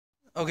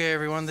Okay,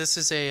 everyone, this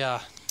is a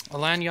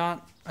land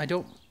yacht. I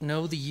don't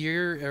know the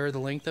year or the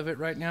length of it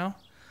right now.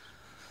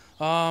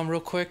 Real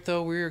quick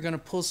though, we're gonna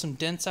pull some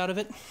dents out of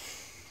it.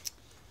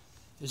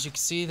 As you can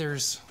see,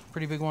 there's a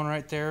pretty big one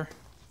right there.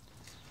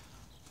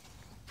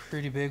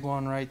 Pretty big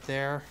one right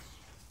there.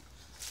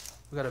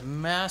 We got a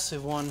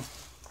massive one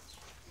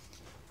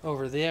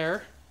over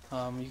there.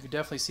 You can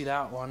definitely see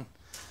that one.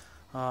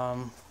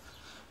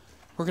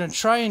 We're gonna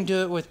try and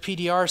do it with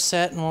PDR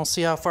set, and we'll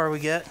see how far we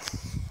get.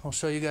 I'll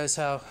show you guys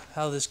how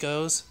this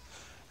goes.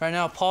 Right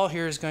now, Paul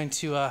here is going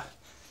to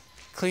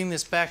clean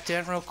this back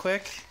dent real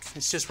quick.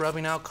 It's just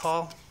rubbing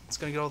alcohol. It's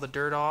going to get all the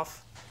dirt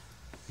off.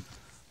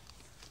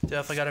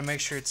 Definitely got to make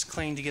sure it's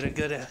clean to get a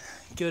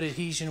good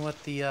adhesion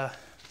with the.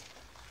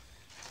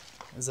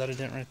 Is that a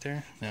dent right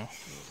there? No.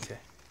 Okay.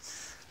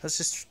 Let's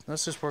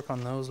just work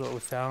on those. What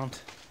we found.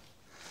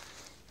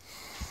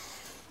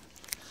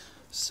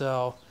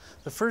 So.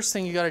 The first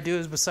thing you got to do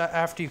is,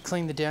 after you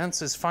clean the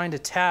dents, is find a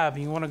tab.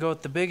 You want to go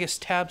with the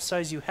biggest tab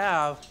size you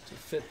have to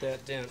fit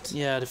that dent.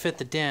 Yeah, to fit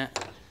the dent.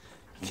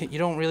 You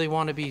don't really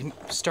want to be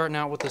starting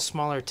out with a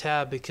smaller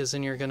tab, because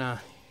then you're gonna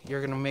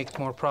make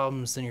more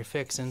problems than you're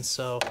fixing.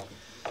 So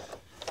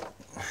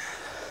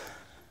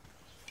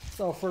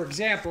for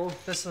example,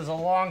 this is a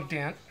long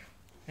dent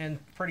and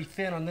pretty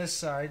thin on this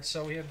side.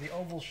 So we have the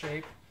oval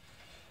shape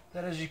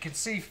that, as you can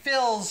see,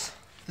 fills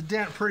the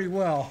dent pretty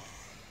well.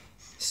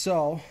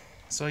 So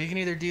you can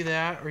either do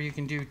that, or you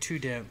can do two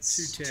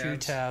dents, two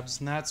tabs,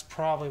 and that's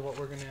probably what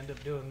we're going to end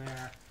up doing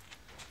there.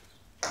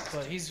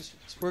 But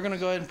we're going to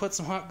go ahead and put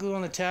some hot glue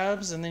on the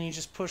tabs, and then you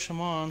just push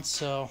them on.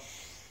 So,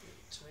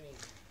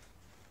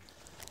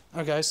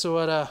 okay, so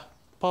what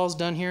Paul's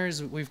done here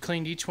is we've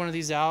cleaned each one of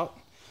these out,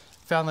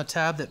 found the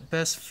tab that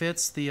best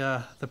fits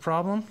the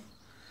problem.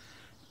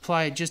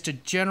 Apply just a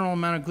general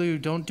amount of glue.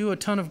 Don't do a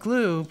ton of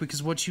glue,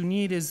 because what you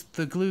need is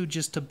the glue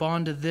just to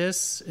bond to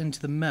this and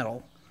to the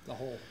metal. The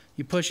hole.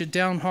 You push it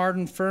down hard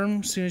and firm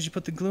as soon as you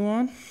put the glue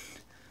on,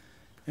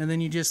 and then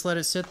you just let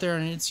it sit there.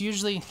 And it's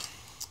usually,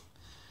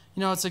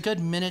 it's a good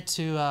minute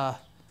to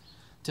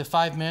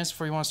 5 minutes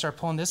before you want to start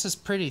pulling. This is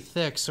pretty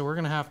thick, so we're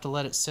gonna have to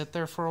let it sit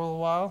there for a little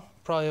while,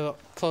 probably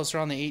closer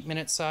on the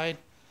 8-minute side.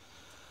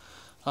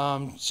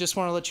 Just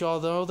want to let you all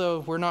know,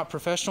 though, we're not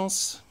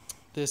professionals.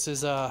 This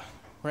is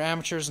we're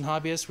amateurs and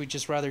hobbyists. We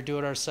just rather do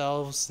it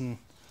ourselves and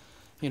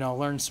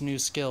learn some new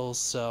skills.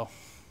 So.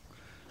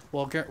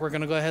 Well, we're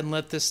going to go ahead and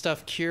let this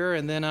stuff cure,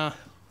 and then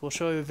we'll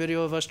show you a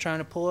video of us trying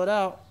to pull it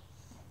out.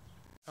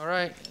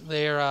 Alright,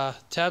 their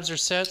tabs are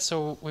set,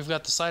 so we've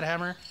got the slide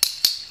hammer.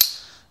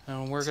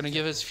 And we're going to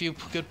give it a few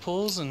good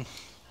pulls and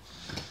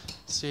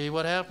see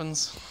what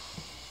happens.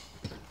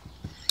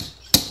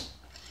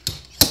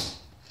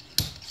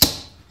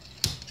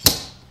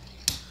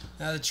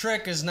 Now the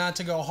trick is not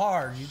to go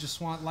hard. You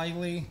just want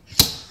lightly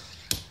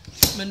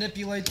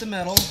manipulate the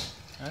metal.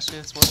 Actually,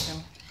 it's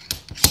working.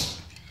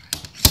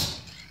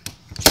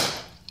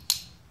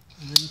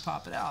 And then you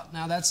pop it out.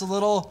 Now that's a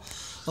little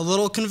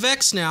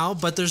convex now,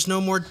 but there's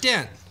no more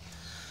dent.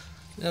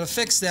 That'll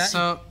fix that.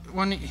 So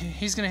when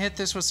he's gonna hit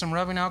this with some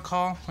rubbing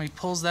alcohol, when he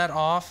pulls that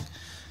off,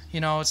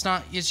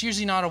 it's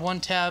usually not a one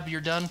tab, you're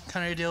done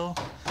kind of deal.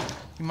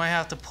 You might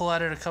have to pull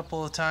at it a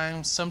couple of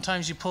times.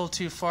 Sometimes you pull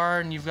too far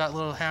and you've got a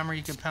little hammer,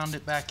 you can pound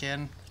it back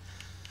in.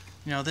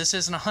 This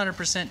isn't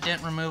 100%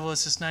 dent removal,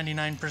 it's just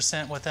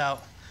 99%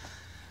 without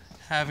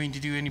having to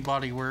do any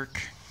body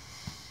work.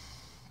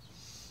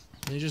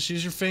 You just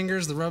use your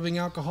fingers. The rubbing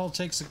alcohol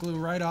takes the glue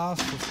right off.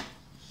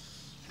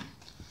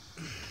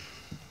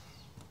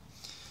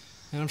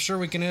 And I'm sure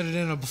we can edit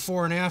in a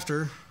before and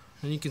after.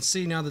 And you can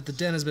see now that the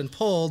dent has been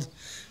pulled,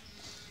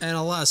 and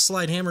a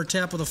slide hammer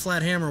tap with a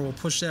flat hammer will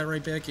push that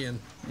right back in.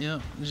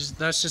 Yeah,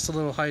 that's just a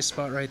little high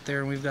spot right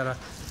there, and we've got a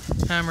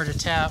hammer to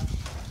tap.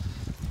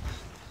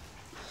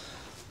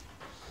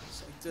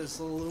 Just like this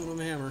little aluminum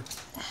hammer.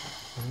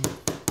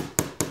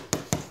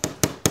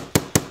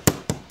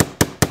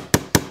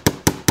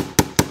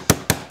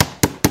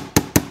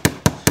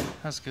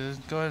 That's good.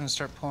 Go ahead and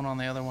start pulling on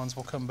the other ones.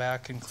 We'll come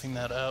back and clean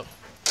that up.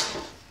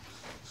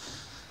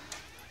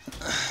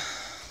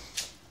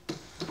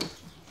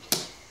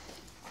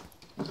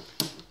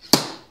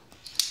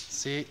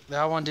 See,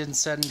 that one didn't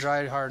set and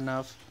dry hard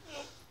enough.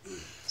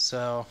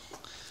 So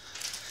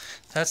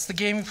that's the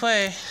game we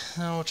play.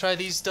 Now we'll try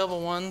these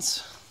double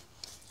ones.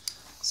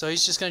 So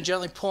he's just going to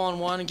gently pull on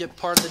one and get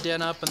part of the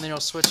dent up, and then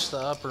he'll switch to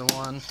the upper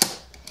one.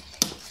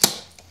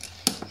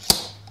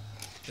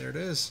 There it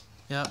is.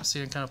 Yep, see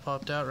it kind of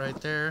popped out right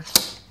there.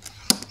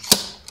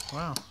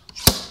 Wow.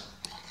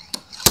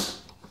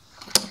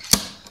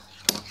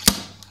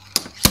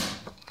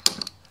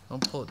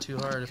 Don't pull it too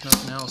hard, if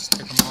nothing else,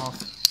 take them off.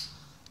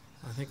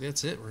 I think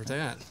that's it. We're at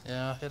that.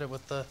 Yeah, hit it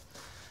with the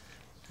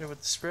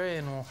spray,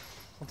 and we'll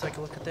take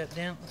a look at that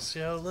dent and see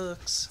how it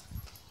looks.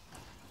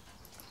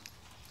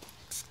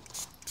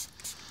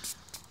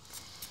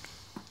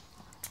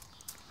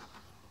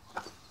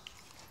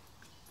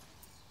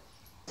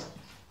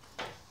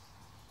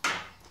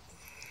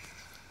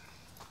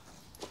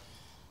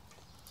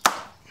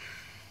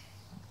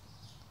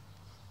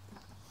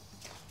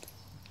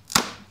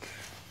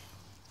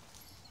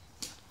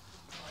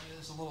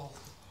 little,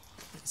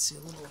 let's see a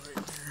little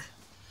right there.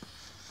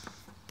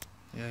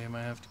 Yeah, you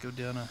might have to go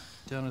down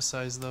a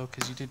size though,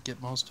 because you did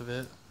get most of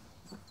it.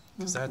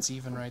 Because that's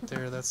even right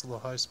there. That's a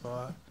little high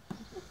spot.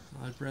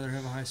 I'd rather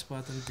have a high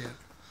spot than a dent.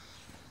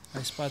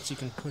 High spots you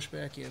can push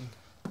back in.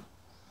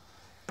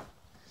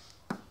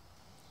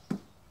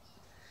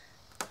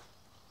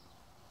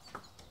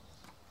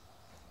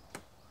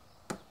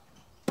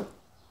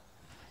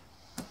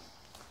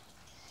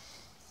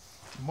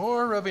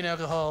 More rubbing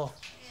alcohol.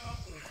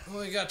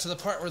 Well, we got to the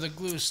part where the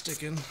glue's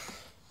sticking.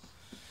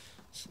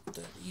 So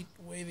that eat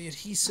away the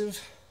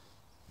adhesive.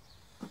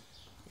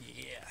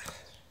 Yeah.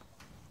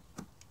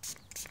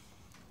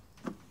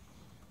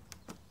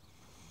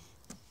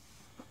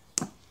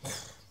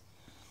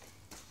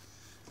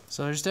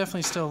 So there's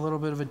definitely still a little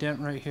bit of a dent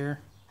right here,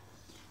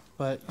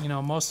 but you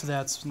know, most of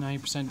that's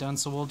 90% done.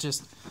 So we'll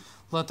just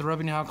let the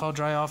rubbing alcohol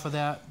dry off of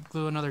that.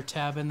 Glue another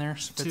tab in there,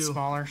 so it's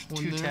smaller.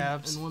 Two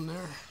tabs. And one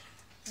there.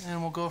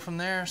 And we'll go from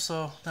there.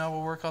 So now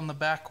we'll work on the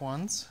back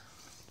ones.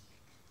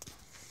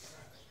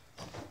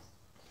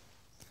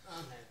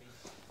 I'm happy.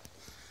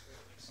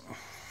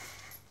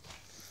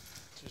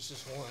 There's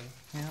just one.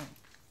 Yeah.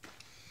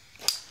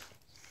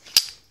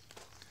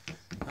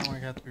 That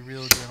one got to be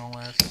real gentle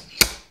with.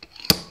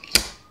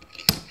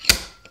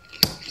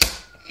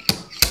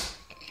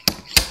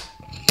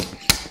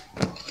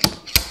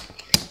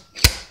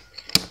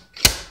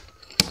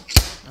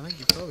 I think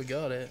you probably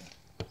got it.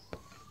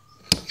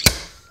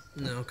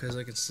 No, because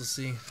I can still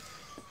see.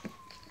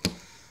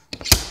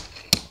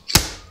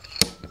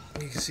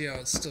 You can see how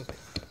it's still.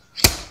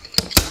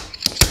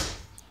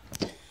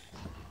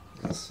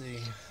 Let's see.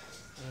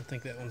 I don't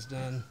think that one's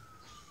done.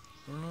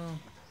 I don't know.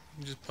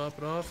 You just pop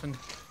it off and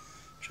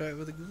try it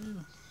with the glue.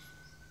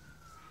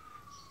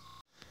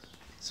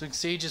 So you can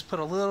see, just put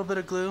a little bit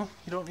of glue.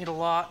 You don't need a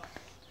lot.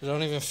 You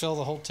don't even fill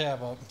the whole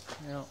tab up.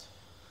 Yeah.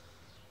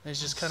 It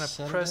just kind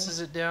of presses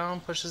it down,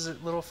 pushes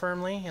it a little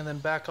firmly, and then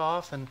back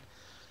off, and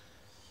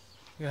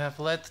you have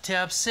to let the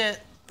tab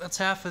sit. That's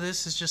half of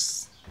this, is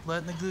just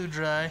letting the glue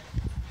dry.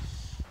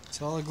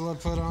 That's all the glue I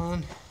put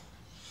on.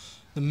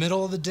 The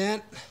middle of the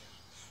dent,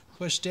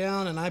 push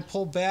down, and I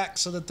pull back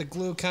so that the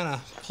glue kind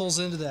of pulls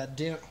into that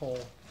dent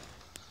hole.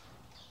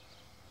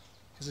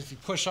 Because if you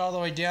push all the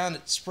way down,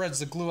 it spreads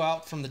the glue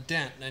out from the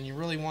dent, and you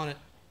really want it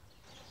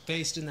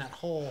based in that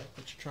hole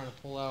that you're trying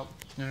to pull out.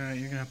 Alright,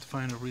 you're going to have to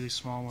find a really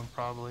small one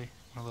probably.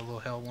 One of the little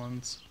hell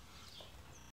ones.